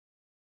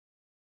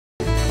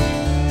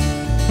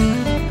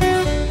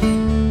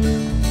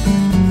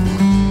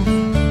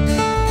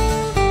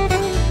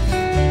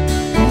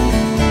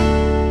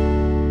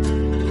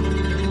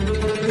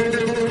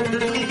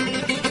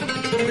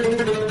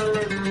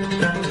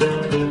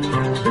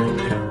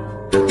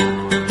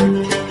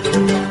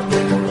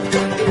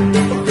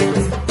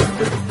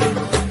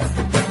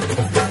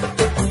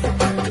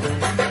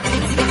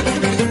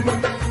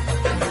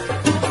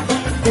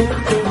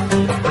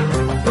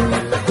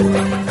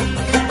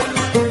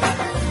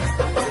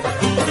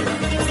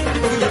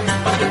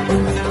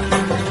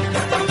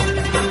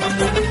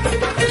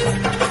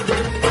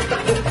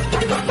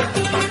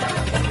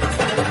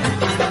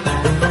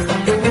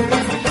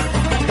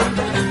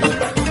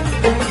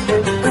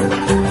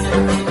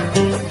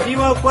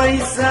kwa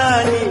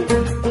hisani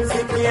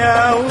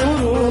sikia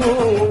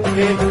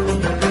uruke,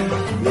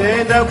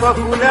 nenda kwa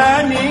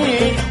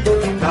fulani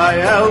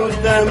haya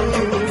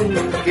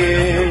utamke,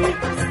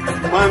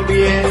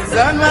 mwambie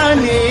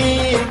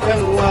zamani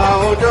tangu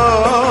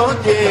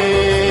aondoke.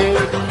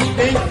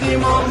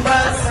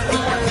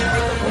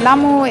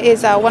 Lamu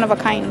is a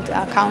one-of-a-kind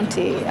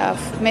county.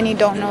 Many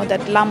don't know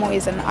that Lamu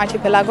is an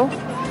archipelago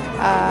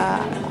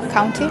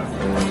county.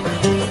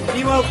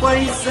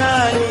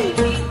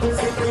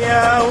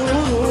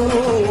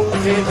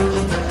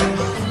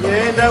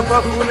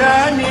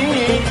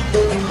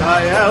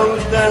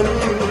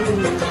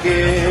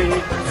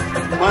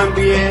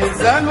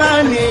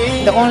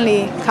 The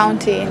only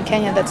county in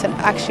Kenya that's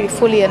actually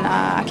fully an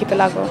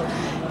archipelago,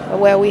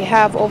 where we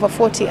have over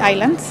 40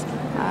 islands,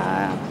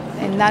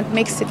 and that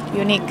makes it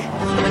unique.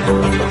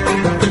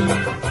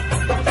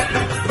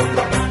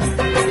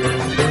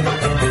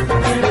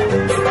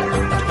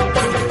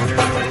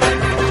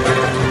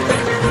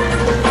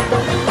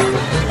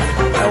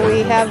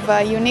 We have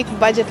a unique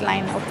budget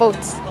line of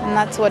boats, and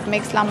that's what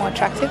makes Lamu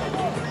attractive.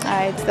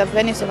 It's the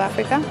Venice of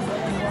Africa,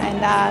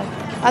 and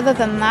other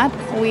than that,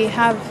 we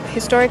have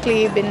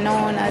historically been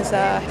known as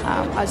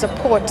a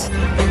port.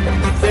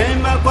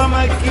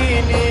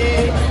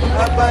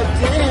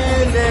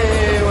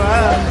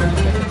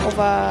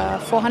 Over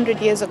 400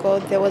 years ago,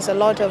 there was a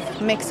lot of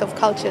mix of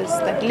cultures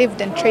that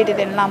lived and traded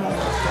in Lamu.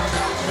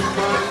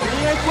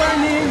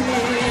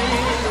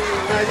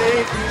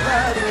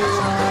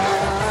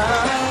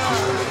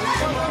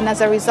 And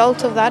as a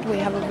result of that, we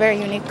have a very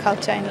unique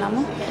culture in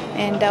Lamu,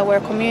 and we're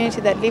a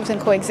community that lives in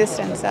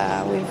coexistence.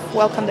 We've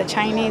welcomed the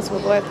Chinese,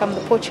 we've welcomed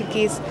the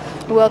Portuguese,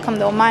 we welcome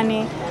the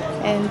Omani,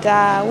 and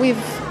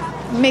we've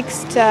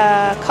mixed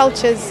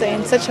cultures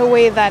in such a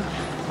way that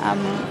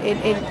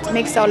it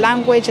makes our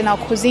language and our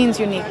cuisines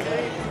unique.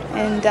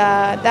 And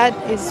that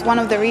is one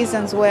of the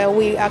reasons where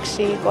we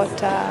actually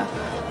got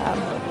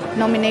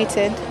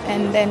nominated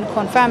and then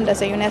confirmed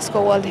as a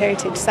UNESCO World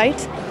Heritage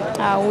Site.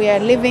 We are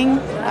living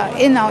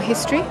in our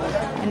history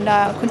and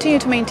continue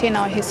to maintain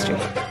our history.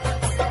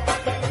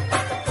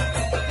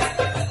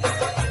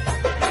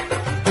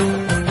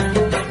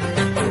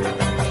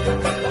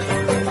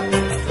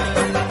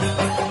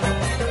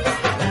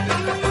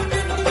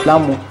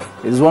 Lamu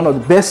is one of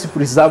the best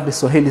preserved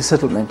Swahili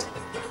settlements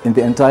in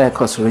the entire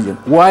coastal region.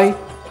 Why?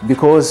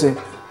 Because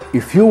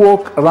if you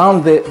walk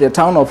around the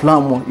town of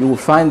Lamu, you will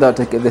find that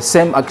the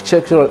same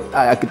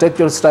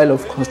architectural style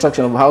of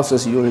construction of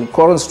houses using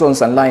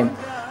cornerstones and lime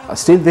are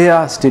still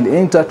there, still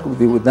intact,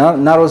 with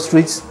narrow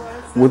streets,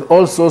 with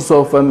all sorts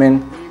of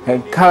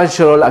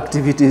cultural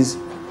activities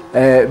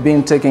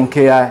being taken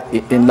care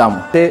in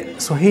Lamu. The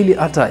Swahili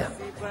attire.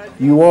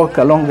 You walk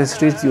along the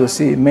streets, you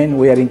see men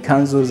wearing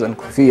kanzus and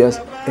kufias,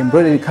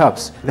 embroidered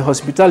caps. The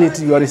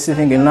hospitality you are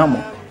receiving in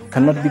Lamu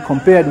cannot be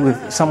compared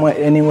with somewhere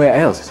anywhere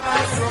else.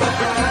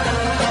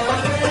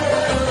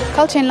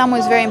 Culture in Lamu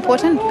is very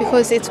important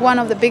because it's one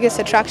of the biggest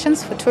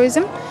attractions for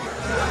tourism.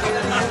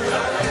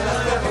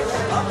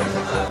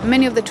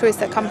 Many of the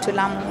tourists that come to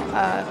Lamu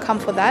come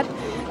for that,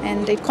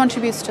 and it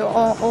contributes to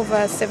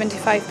over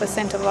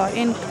 75% of our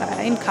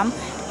income,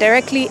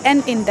 directly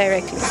and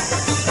indirectly.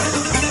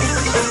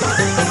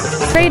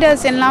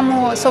 Traders in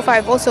Lamu so far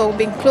have also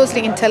been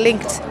closely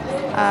interlinked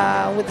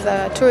with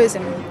the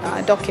tourism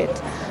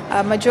docket.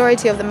 A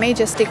majority of the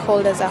major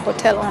stakeholders are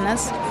hotel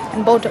owners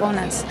and boat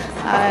owners.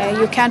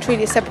 You can't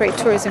really separate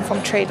tourism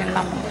from trade in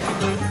Lamu.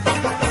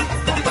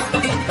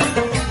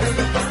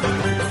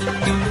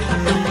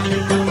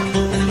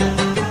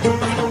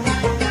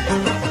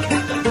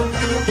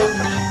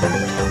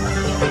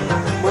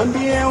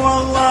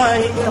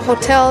 The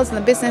hotels and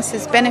the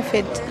businesses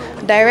benefit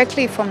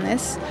directly from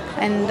this,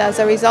 and as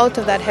a result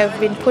of that have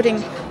been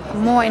putting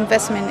more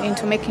investment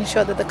into making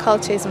sure that the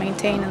culture is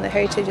maintained and the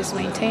heritage is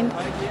maintained.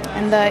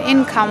 And the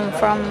income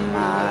from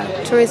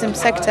tourism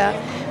sector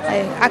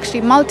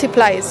actually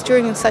multiplies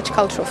during such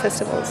cultural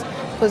festivals,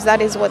 because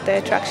that is what the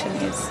attraction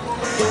is.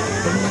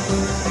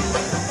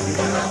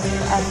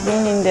 I've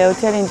been in the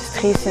hotel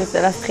industry since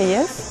the last 3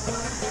 years.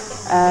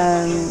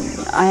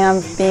 I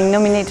am being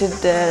nominated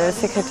the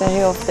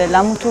Secretary of the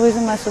Lamu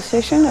Tourism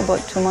Association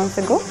about 2 months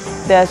ago.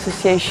 The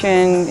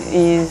association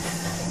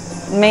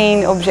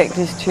main object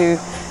is to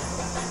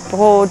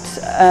broad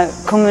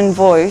common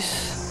voice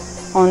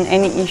on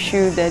any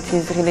issue that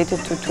is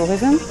related to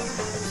tourism.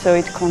 So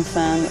it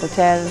concerns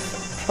hotels,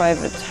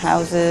 private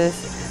houses,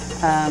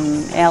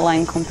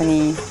 airline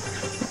company,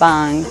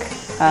 bank,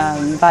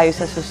 various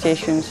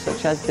associations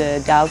such as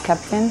the Dow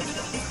Captain,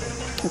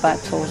 but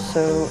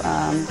also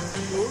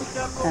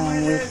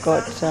we've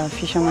got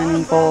fishermen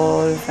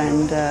involved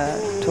and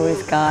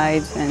tourist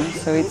guides, and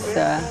so it's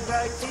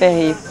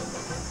very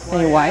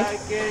wide.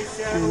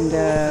 And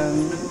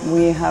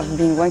we have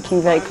been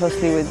working very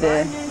closely with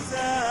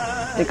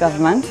the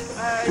government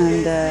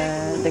and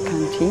the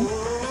county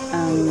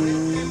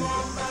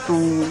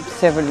on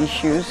several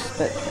issues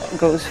that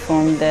goes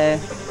from the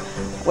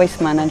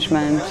waste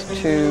management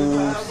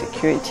to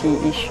security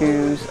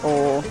issues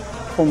or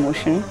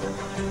promotion.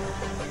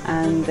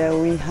 and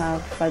we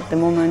have at the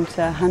moment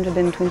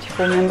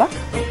 124 members.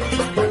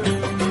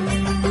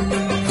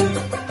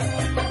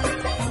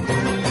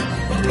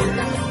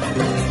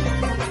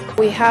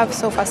 We have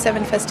so far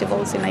 7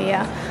 festivals in a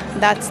year.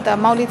 That's the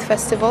Maulid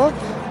Festival,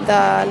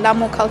 the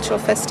Lamu Cultural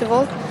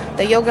Festival,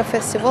 the Yoga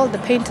Festival, the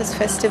Painters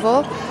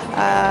Festival,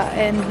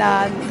 and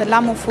the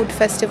Lamu Food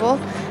Festival,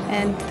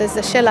 and there's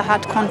the Shela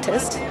Hat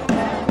Contest.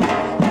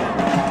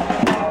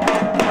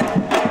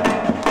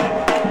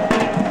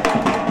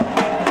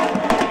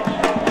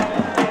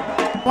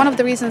 One of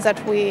the reasons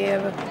that we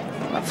are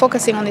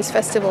focusing on these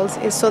festivals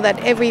is so that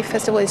every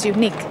festival is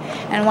unique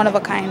and one of a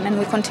kind, and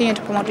we continue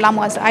to promote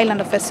Lamu as the island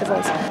of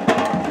festivals.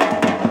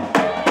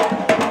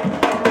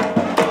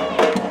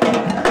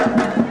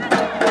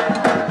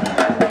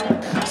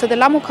 So the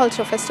Lamu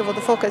Cultural Festival,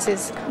 the focus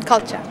is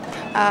culture,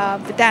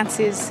 the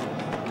dances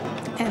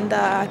and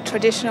the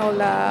traditional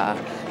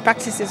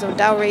practices of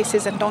dhow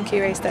races and donkey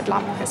race that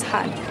Lamu has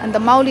had. And the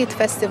Maulid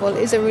Festival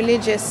is a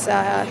religious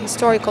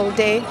historical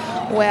day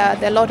where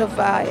there are a lot of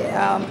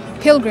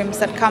pilgrims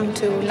that come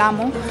to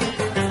Lamu.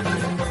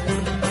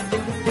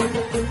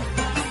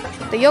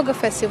 The Yoga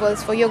Festival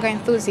is for yoga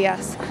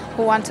enthusiasts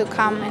who want to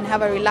come and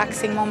have a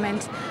relaxing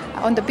moment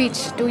on the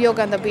beach, do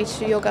yoga on the beach,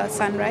 do yoga at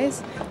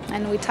sunrise,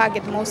 and we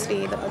target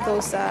mostly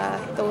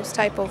those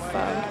type of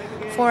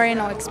foreign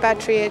or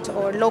expatriate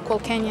or local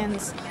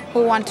Kenyans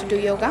who want to do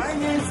yoga.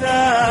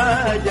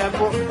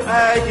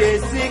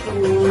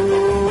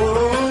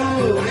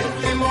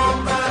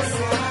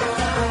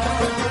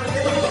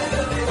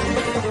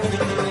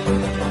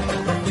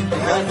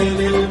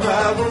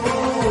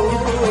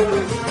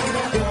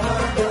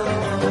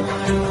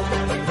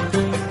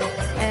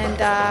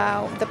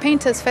 The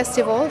Painters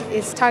Festival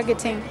is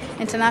targeting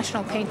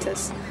international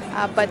painters,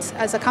 but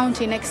as a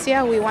county next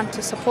year we want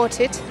to support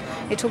it.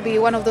 It will be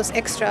one of those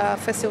extra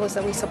festivals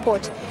that we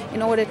support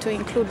in order to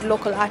include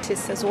local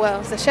artists as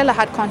well. The Shela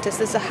Hat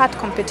Contest is a hat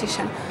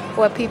competition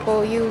where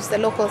the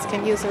locals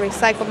can use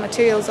recycled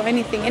materials or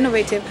anything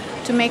innovative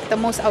to make the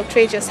most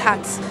outrageous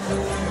hats.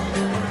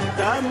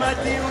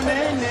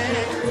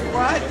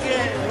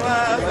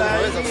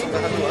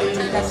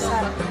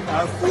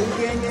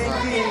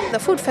 The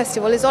food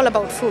festival is all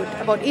about food,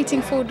 about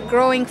eating food,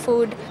 growing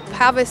food,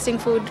 harvesting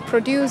food,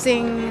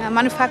 producing,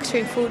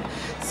 manufacturing food.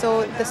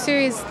 So the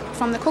series,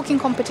 from the cooking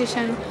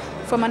competition,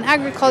 from an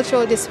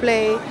agricultural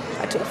display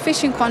to a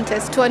fishing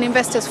contest to an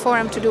investors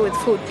forum to do with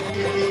food.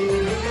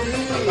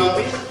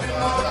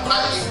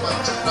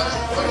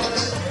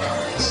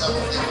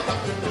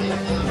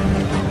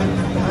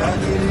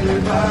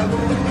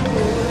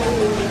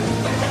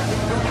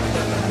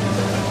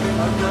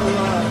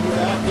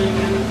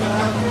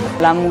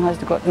 Lamu has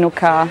got no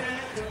car,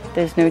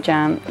 there's no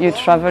jam. You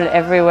travel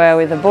everywhere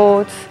with a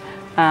boat.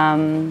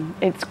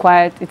 It's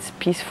quiet, it's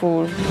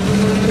peaceful.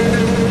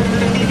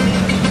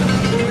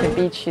 The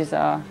beach is it's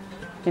a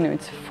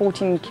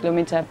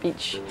 14-kilometer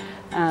beach.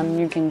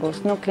 You can go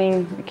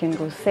snorkeling, you can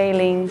go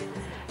sailing,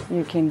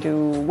 you can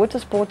do water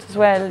sports as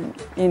well,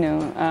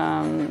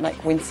 like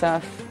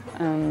windsurf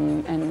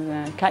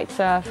and kite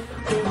surf.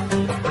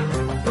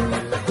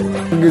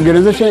 The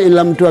organization in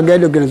Lamu Tour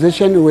Guide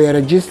organization, we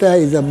registered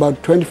is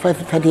about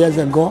 25-30 years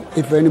ago.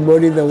 If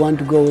anybody that want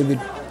to go with the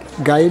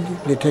guide,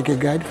 they take a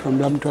guide from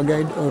Lamu Tour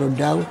Guide or a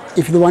dhow.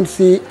 If they want to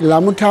see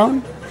Lamu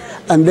town,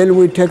 and then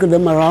we take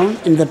them around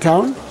in the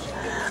town.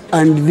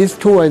 And these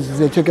tours,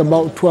 they take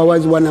about 2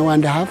 hours, 1 hour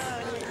and a half.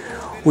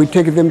 We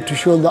take them to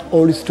show the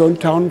old stone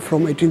town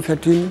from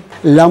 1813,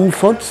 Lamu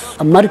forts,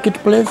 a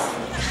marketplace.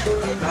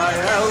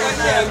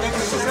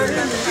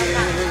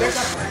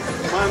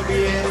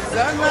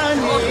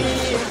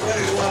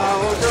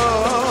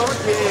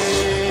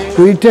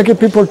 We take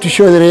people to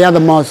show the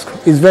Riyadh Mosque.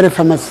 It's very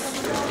famous.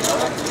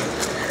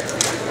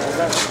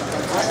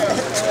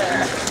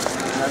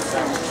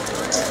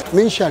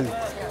 Mention.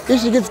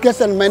 Ich gibt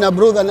gestern meiner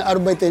Bruder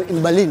arbeitet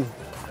in Berlin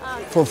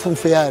für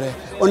 5 Jahre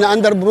und ein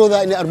anderer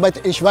Bruder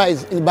arbeitet in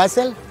Schweiz, in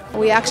Basel.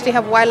 We actually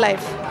have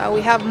wildlife.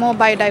 We have more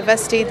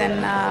biodiversity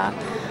than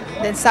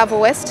Savo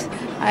West.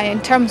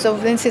 In terms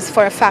of, this is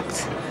for a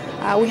fact.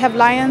 We have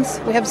lions,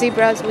 we have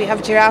zebras, we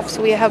have giraffes,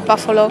 we have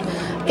buffalo,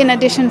 in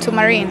addition to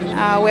marine,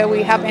 where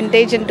we have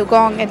endangered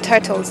dugong and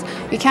turtles.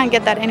 You can't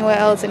get that anywhere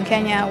else in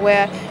Kenya,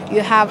 where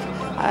you have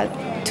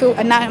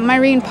a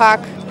marine park,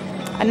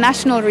 a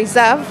national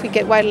reserve, we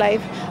get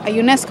wildlife, a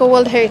UNESCO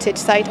World Heritage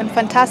Site, and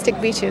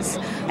fantastic beaches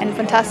and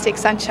fantastic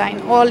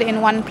sunshine, all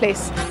in one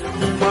place.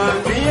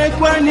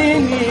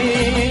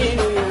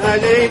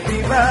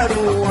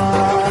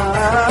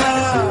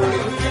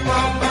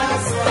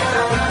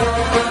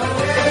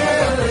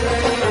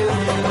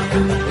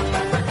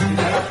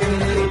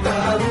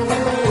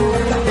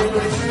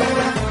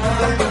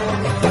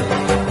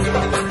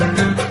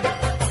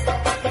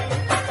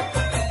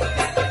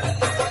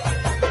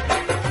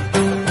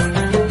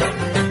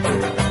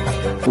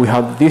 We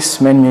have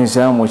this main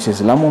museum, which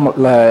is Lamu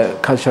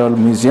Cultural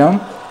Museum.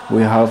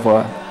 We have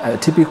a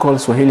typical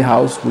Swahili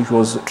house, which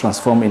was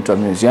transformed into a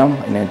museum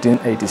in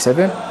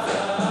 1987.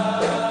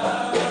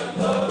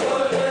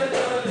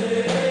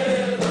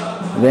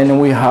 Then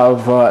we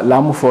have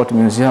Lamu Fort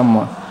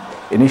Museum.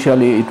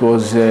 Initially it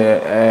was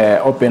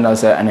open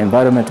as an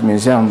environment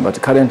museum,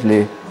 but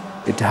currently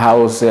it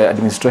houses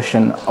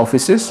administration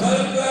offices.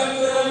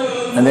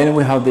 And then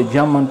we have the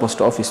German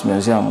Post Office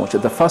Museum, which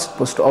is the first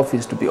post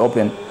office to be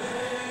opened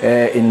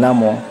in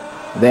Lamu.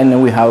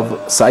 Then we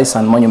have sites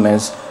and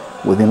monuments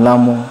within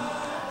Lamu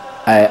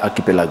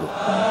archipelago.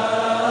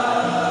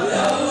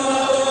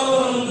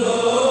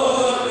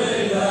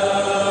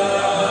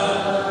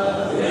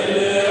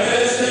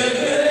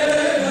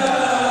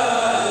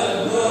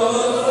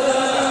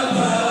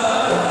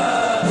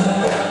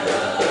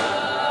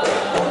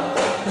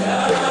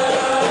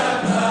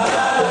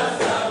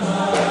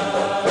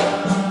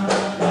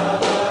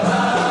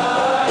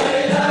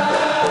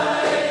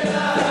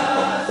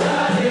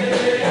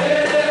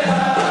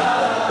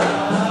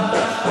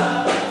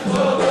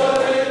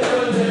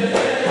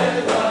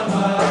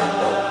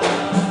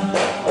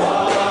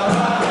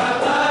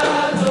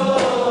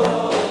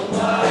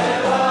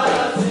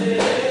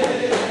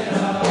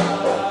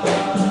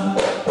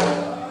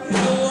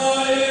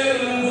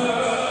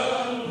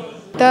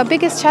 The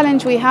biggest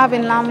challenge we have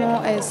in Lamu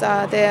is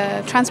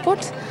the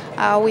transport.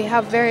 We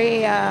have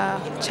very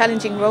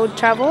challenging road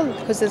travel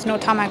because there's no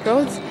tarmac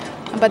roads,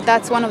 but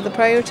that's one of the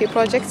priority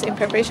projects in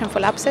preparation for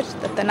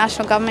LAPSET that the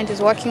national government is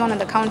working on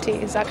and the county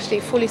is actually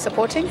fully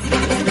supporting.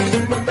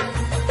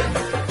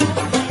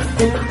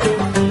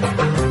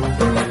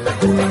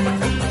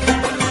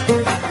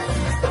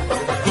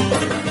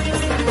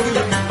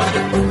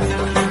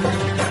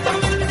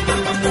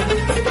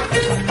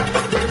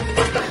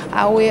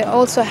 We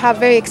also have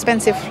very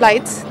expensive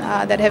flights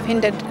that have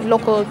hindered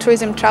local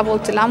tourism travel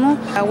to Lamu.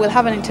 We'll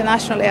have an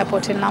international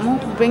airport in Lamu,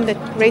 bring the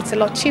rates a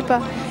lot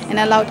cheaper and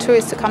allow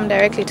tourists to come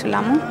directly to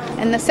Lamu.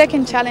 And the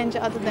second challenge,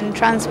 other than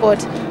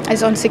transport,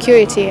 is on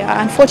security.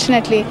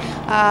 Unfortunately,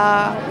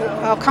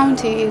 our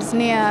county is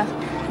near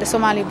the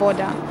Somali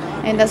border.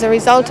 And as a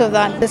result of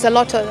that, there's a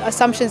lot of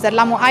assumptions that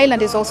Lamu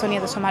Island is also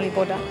near the Somali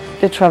border.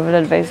 The travel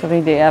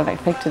advisory, they have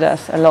affected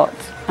us a lot.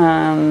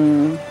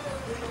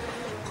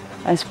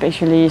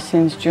 Especially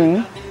since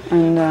June,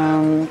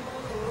 and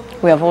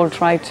we have all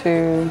tried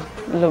to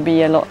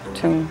lobby a lot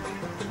to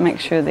make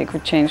sure they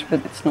could change,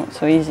 but it's not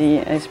so easy,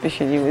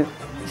 especially with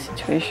the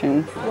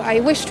situation.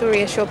 I wish to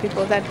reassure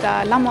people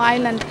that Lamu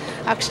Island,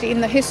 actually in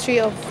the history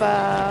of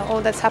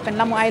all that's happened,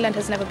 Lamu Island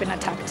has never been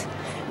attacked.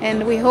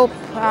 And we hope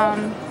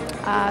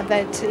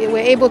that we're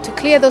able to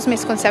clear those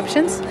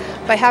misconceptions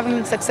by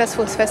having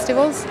successful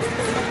festivals.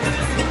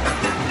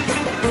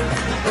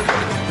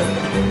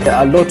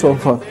 A lot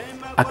of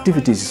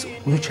activities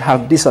which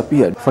have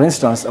disappeared. For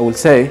instance, I will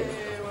say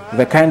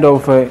the kind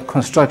of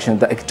construction,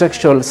 the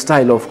architectural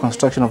style of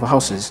construction of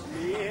houses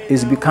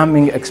is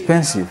becoming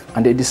expensive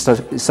and it is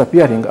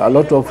disappearing. A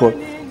lot of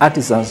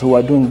artisans who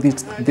are doing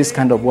this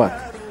kind of work,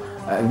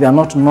 they are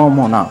not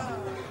normal now.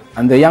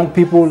 And the young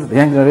people, the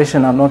young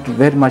generation are not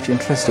very much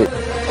interested.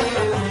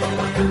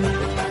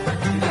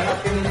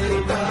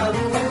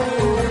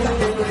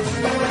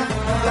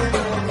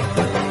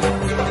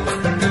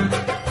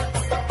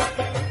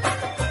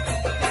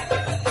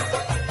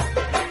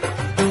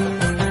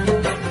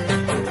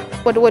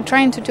 What we're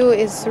trying to do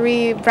is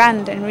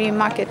rebrand and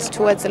remarket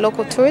towards the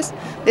local tourists.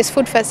 This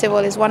food festival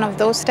is one of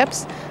those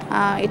steps.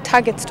 It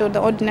targets to the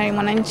ordinary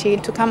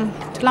mwananchi to come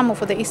to Lamu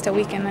for the Easter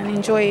weekend and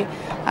enjoy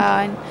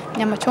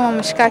nyama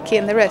choma, mishkaki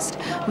and the rest.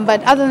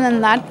 But other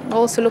than that, we're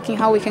also looking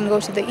how we can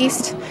go to the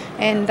east,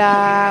 and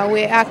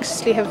we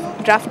actually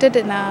have drafted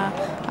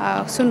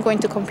and soon going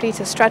to complete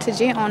a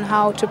strategy on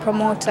how to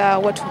promote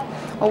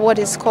what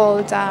is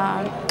called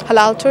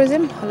halal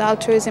tourism. Halal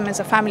tourism is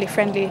a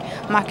family-friendly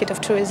market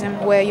of tourism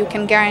where you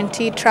can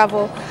guarantee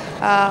travel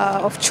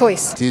of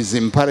choice. It is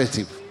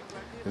imperative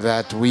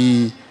that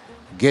we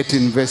get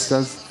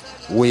investors.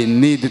 We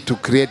need to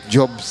create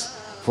jobs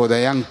for the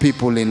young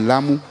people in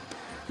Lamu.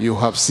 You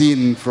have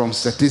seen from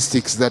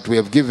statistics that we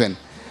have given,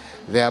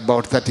 there are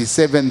about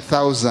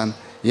 37,000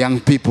 young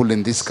people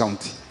in this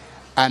county,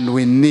 and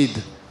we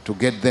need to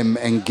get them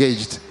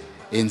engaged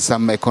in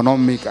some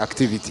economic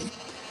activity.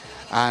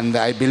 And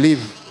I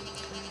believe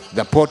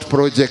the port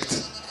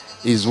project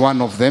is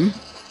one of them.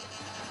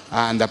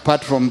 And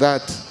apart from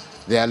that,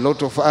 there are a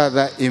lot of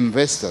other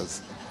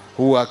investors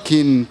who are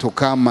keen to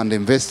come and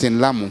invest in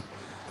Lamu.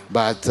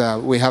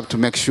 But we have to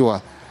make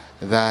sure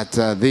that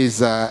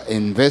these are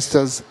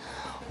investors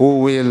who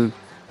will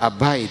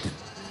abide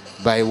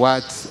by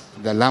what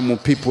the Lamu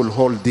people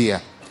hold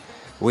dear.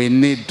 We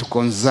need to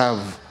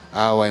conserve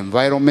our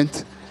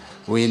environment.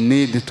 We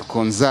need to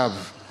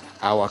conserve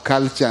our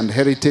culture and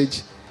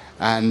heritage.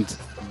 And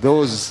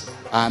those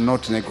are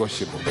not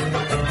negotiable.